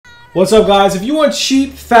What's up, guys? If you want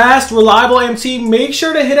cheap, fast, reliable MT, make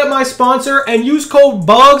sure to hit up my sponsor and use code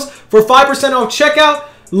BUGS for 5% off checkout.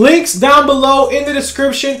 Links down below in the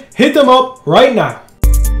description. Hit them up right now.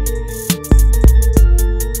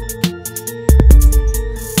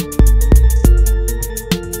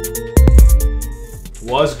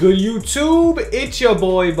 What's good, YouTube? It's your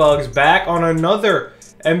boy Bugs back on another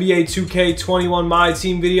NBA 2K21 My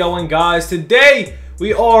Team video. And guys, today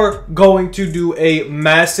we are going to do a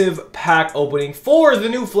massive pack opening for the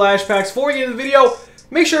new flash packs. Before we get into the video,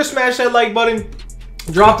 make sure to smash that like button,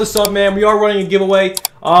 drop the sub, man. We are running a giveaway.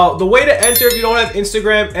 The way to enter if you don't have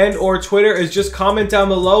Instagram and or Twitter is just comment down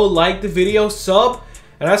below, like the video, sub,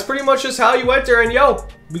 and that's pretty much just how you enter. And yo,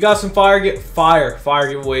 we got some fire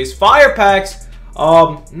giveaways, fire packs.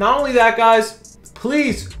 Not only that, guys,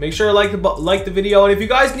 please make sure to like the video. And if you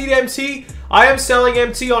guys need MT, I am selling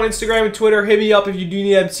MT on Instagram and Twitter. Hit me up if you do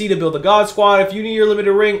need MT to build a God Squad. If you need your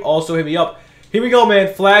limited ring, also hit me up. Here we go,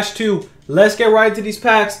 man. Flash 2. Let's get right into these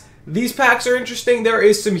packs. These packs are interesting. There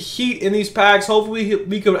is some heat in these packs. Hopefully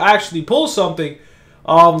we could actually pull something.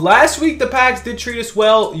 Last week the packs did treat us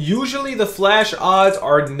well. Usually the flash odds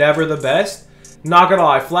are never the best. Not gonna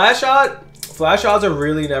lie, flash odds are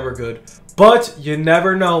really never good. But you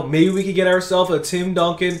never know. Maybe we could get ourselves a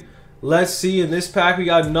Duncan. Let's see. In this pack, we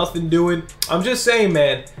got nothing doing. I'm just saying,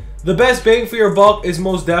 man. The best bang for your buck is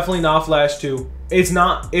most definitely not Flash 2. It's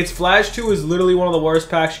not. It's Flash 2 is literally one of the worst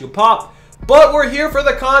packs you can pop. But we're here for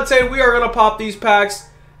the content. We are going to pop these packs.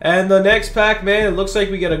 And the next pack, man, it looks like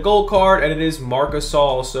we get a gold card. And it is Marc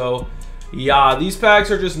Gasol. So, yeah, these packs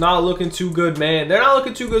are just not looking too good, man. They're not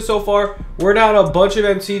looking too good so far. We're down a bunch of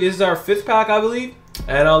MT. This is our 5th pack, I believe.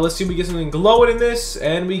 And let's see if we get something glowing in this.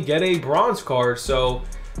 And we get a bronze card. So,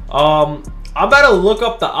 I'm about to look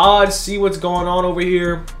up the odds, see what's going on over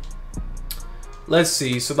here. Let's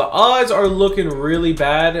see. So the odds are looking really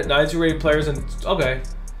bad. 92 rated players and okay.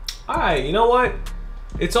 Alright, you know what?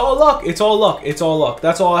 It's all luck. It's all luck. It's all luck.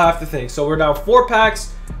 That's all I have to think. So we're down 4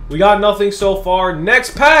 packs. We got nothing so far.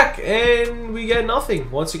 Next pack, and we get nothing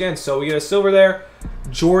once again. So we get a silver there.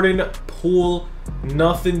 Jordan Poole,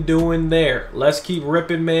 nothing doing there. Let's keep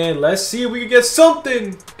ripping, man. Let's see if we can get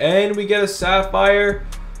something. And we get a sapphire.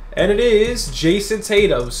 And it is Jason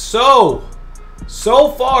Tatum. So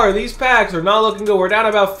far, these packs are not looking good. We're down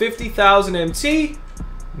about 50,000 MT.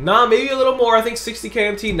 Nah, maybe a little more. I think 60k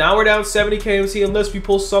MT. Now we're down 70k MT unless we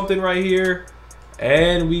pull something right here.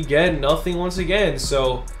 And we get nothing once again.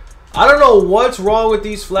 So, I don't know what's wrong with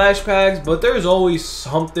these flash packs, but there's always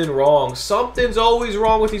something wrong. Something's always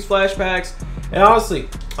wrong with these flash packs. And honestly,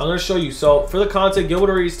 I'm going to show you. So, for the content,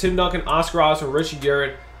 Glibert, Tim Duncan, Oscar Robertson, Richie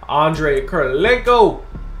Garrett, Andre Kirilenko,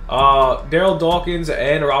 Daryl Dawkins,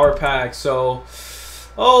 and Robert Pack. So,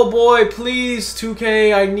 oh boy, please,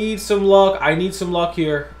 2K, I need some luck. I need some luck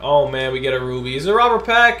here. Oh man, we get a Ruby. Is it Robert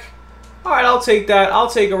Pack? Alright, I'll take that. I'll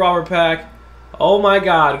take a Robert Pack. Oh my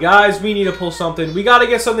god, guys, we need to pull something. We got to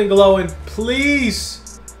get something glowing.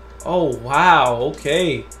 Please. Oh, wow,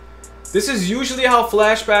 okay. This is usually how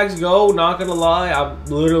flashbacks go, not gonna lie. I'm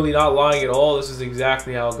literally not lying at all. This is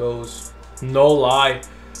exactly how it goes. No lie.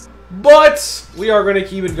 But we are going to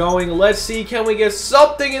keep it going. Let's see, can we get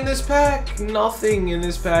something in this pack? Nothing in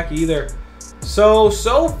this pack either. So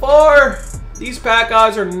far, these pack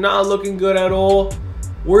odds are not looking good at all.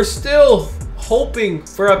 We're still hoping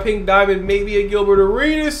for a pink diamond, maybe a Gilbert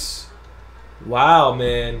Arenas. Wow,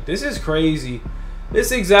 man. This is crazy. This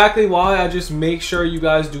is exactly why I just make sure you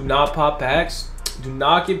guys do not pop packs. Do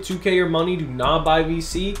not give 2K your money. Do not buy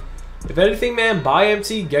VC. If anything, man, buy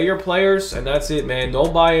MT, get your players, and that's it, man.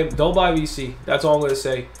 Don't buy VC. That's all I'm gonna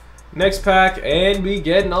say. Next pack, and we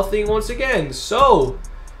get nothing once again. So,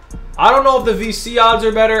 I don't know if the VC odds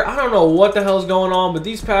are better. I don't know what the hell's going on, but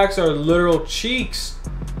these packs are literal cheeks.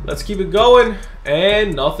 Let's keep it going,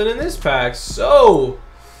 and nothing in this pack. So,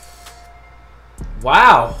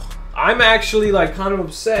 wow, I'm actually like kind of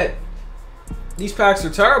upset. These packs are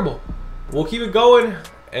terrible. We'll keep it going.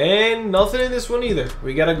 And nothing in this one either.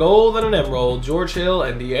 We got a gold and an emerald. George Hill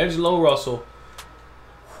and D'Angelo Russell.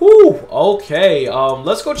 Whew. Okay.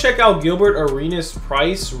 Let's go check out Gilbert Arenas'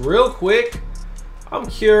 price real quick. I'm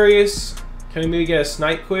curious. Can we maybe get a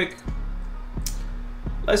snipe quick?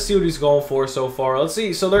 Let's see what he's going for so far. Let's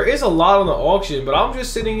see. So there is a lot on the auction, but I'm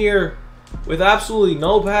just sitting here with absolutely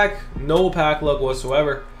no pack luck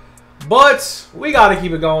whatsoever. But we got to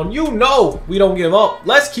keep it going. You know we don't give up.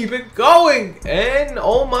 Let's keep it going. And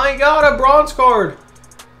oh my god, a bronze card.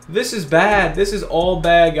 This is bad. This is all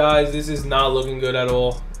bad, guys. This is not looking good at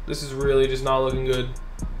all. This is really just not looking good.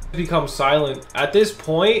 Become silent. At this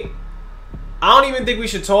point, I don't even think we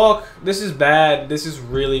should talk. This is bad. This is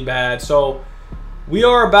really bad. So We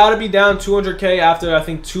are about to be down 200k after, I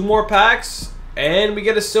think, 2 more packs. And we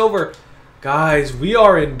get a silver. Guys, we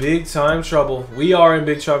are in big time trouble. We are in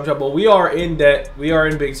big time trouble. We are in debt. We are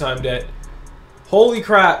in big time debt. Holy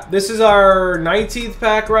crap. This is our 19th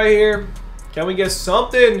pack right here. Can we get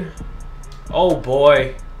something? Oh,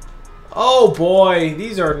 boy. Oh, boy.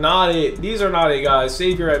 These are not it. These are not it, guys.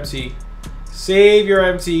 Save your MT. Save your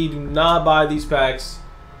MT. Do not buy these packs.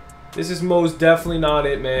 This is most definitely not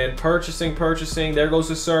it, man. Purchasing, purchasing. There goes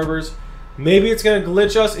the servers. Maybe it's going to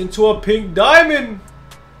glitch us into a pink diamond.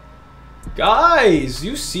 Guys,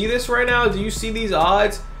 you see this right now? Do you see these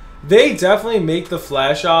odds? They definitely make the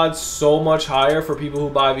flash odds so much higher for people who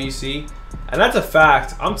buy VC. And that's a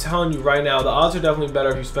fact. I'm telling you right now, the odds are definitely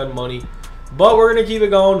better if you spend money. But we're going to keep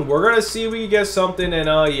it going. We're going to see if we can get something. And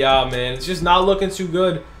yeah, man, it's just not looking too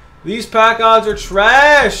good. These pack odds are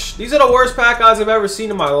trash. These are the worst pack odds I've ever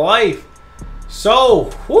seen in my life.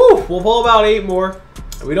 So, whew, we'll pull about 8 more.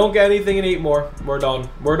 If we don't get anything in 8 more, we're done.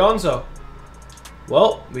 We're done so.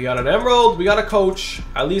 Well, we got an emerald. We got a coach.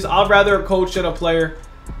 At least I'd rather a coach than a player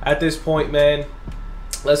at this point, man.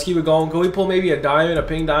 Let's keep it going. Can we pull maybe a diamond, a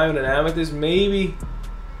pink diamond, an amethyst? Maybe.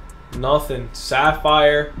 Nothing.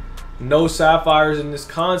 Sapphire. No sapphires in this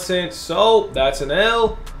content. So, that's an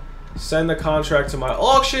L. Send the contract to my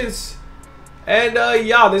auctions. And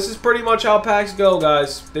yeah, this is pretty much how packs go,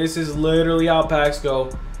 guys. This is literally how packs go.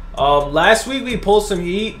 Last week we pulled some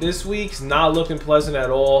heat. This week's not looking pleasant at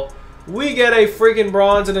all. We get a freaking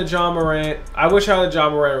bronze and a John Morant. I wish I had a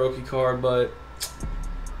John Morant rookie card, but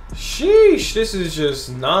sheesh, this is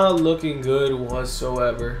just not looking good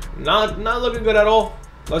whatsoever. Not looking good at all.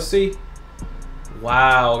 Let's see.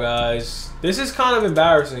 Wow, guys, this is kind of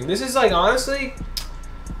embarrassing. This is like, honestly,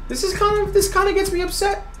 this kind of gets me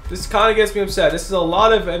upset. This kind of gets me upset. This is a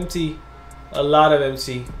lot of empty, let's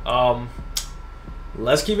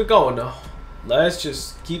keep it going though. Let's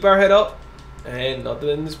just keep our head up, and nothing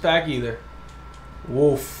in this pack either.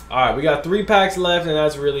 Woof. All right, we got 3 packs left, and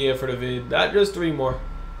that's really it for the vid. That just 3 more.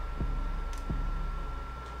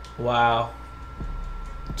 Wow.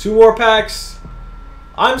 2 more packs.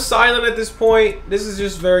 I'm silent at this point. This is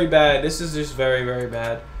just very bad. This is just very, very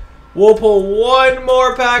bad. We'll pull 1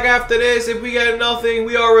 more pack after this. If we get nothing,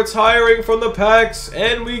 we are retiring from the packs,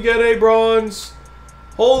 and we get a bronze.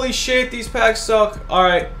 Holy shit, these packs suck.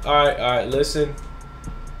 Alright, alright, alright. Listen.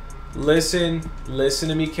 Listen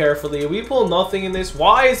to me carefully. If we pull nothing in this,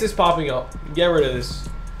 why is this popping up? Get rid of this.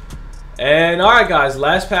 And alright, guys,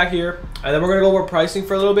 last pack here. And then we're going to go over pricing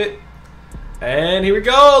for a little bit. And here we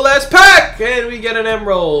go. Last pack. And we get an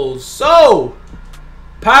emerald. So,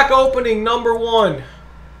 pack opening number 1.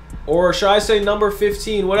 Or should I say number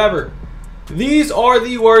 15, whatever. These are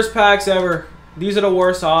the worst packs ever. These are the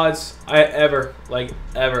worst odds ever. Like,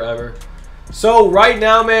 ever. So, right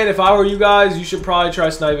now, man, if I were you guys, you should probably try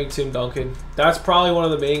sniping Tim Duncan. That's probably one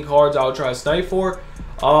of the main cards I would try to snipe for.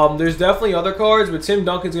 There's definitely other cards, but Tim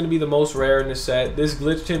Duncan's going to be the most rare in this set. This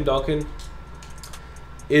glitch Tim Duncan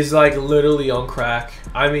is, like, literally on crack.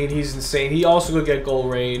 I mean, he's insane. He also could get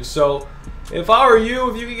gold range. So, if I were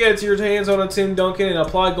you, if you could get to your hands on a Tim Duncan and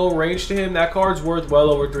apply gold range to him, that card's worth well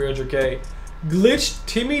over 300k. Glitch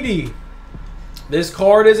Timmy D. This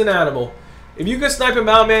card is an animal. If you can snipe him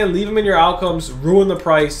out, man, leave him in your outcomes, ruin the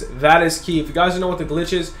price. That is key. If you guys don't know what the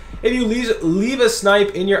glitch is, if you leave a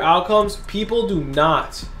snipe in your outcomes, people do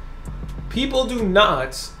not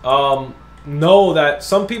know that,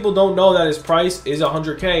 some people don't know that his price is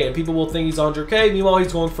 100k, and people will think he's 100k, meanwhile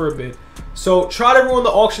he's going for a bid. So try to ruin the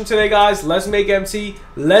auction today, guys. Let's make MT.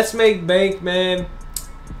 Let's make bank, man.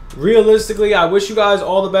 Realistically, I wish you guys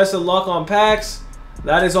all the best of luck on packs.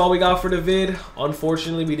 That is all we got for the vid.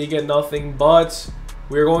 Unfortunately, we did get nothing, but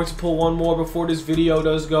we're going to pull 1 more before this video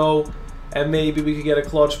does go. And maybe we could get a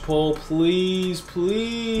clutch pull. Please,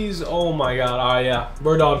 please. Oh my god. Alright, yeah.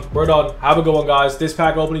 We're done. We're done. Have a good one, guys. This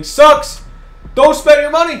pack opening sucks. Don't spend your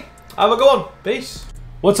money. Have a good one. Peace.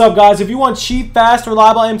 What's up, guys? If you want cheap, fast,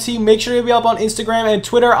 reliable MT, make sure to hit me up on Instagram and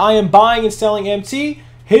Twitter. I am buying and selling MT.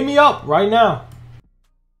 Hit me up right now.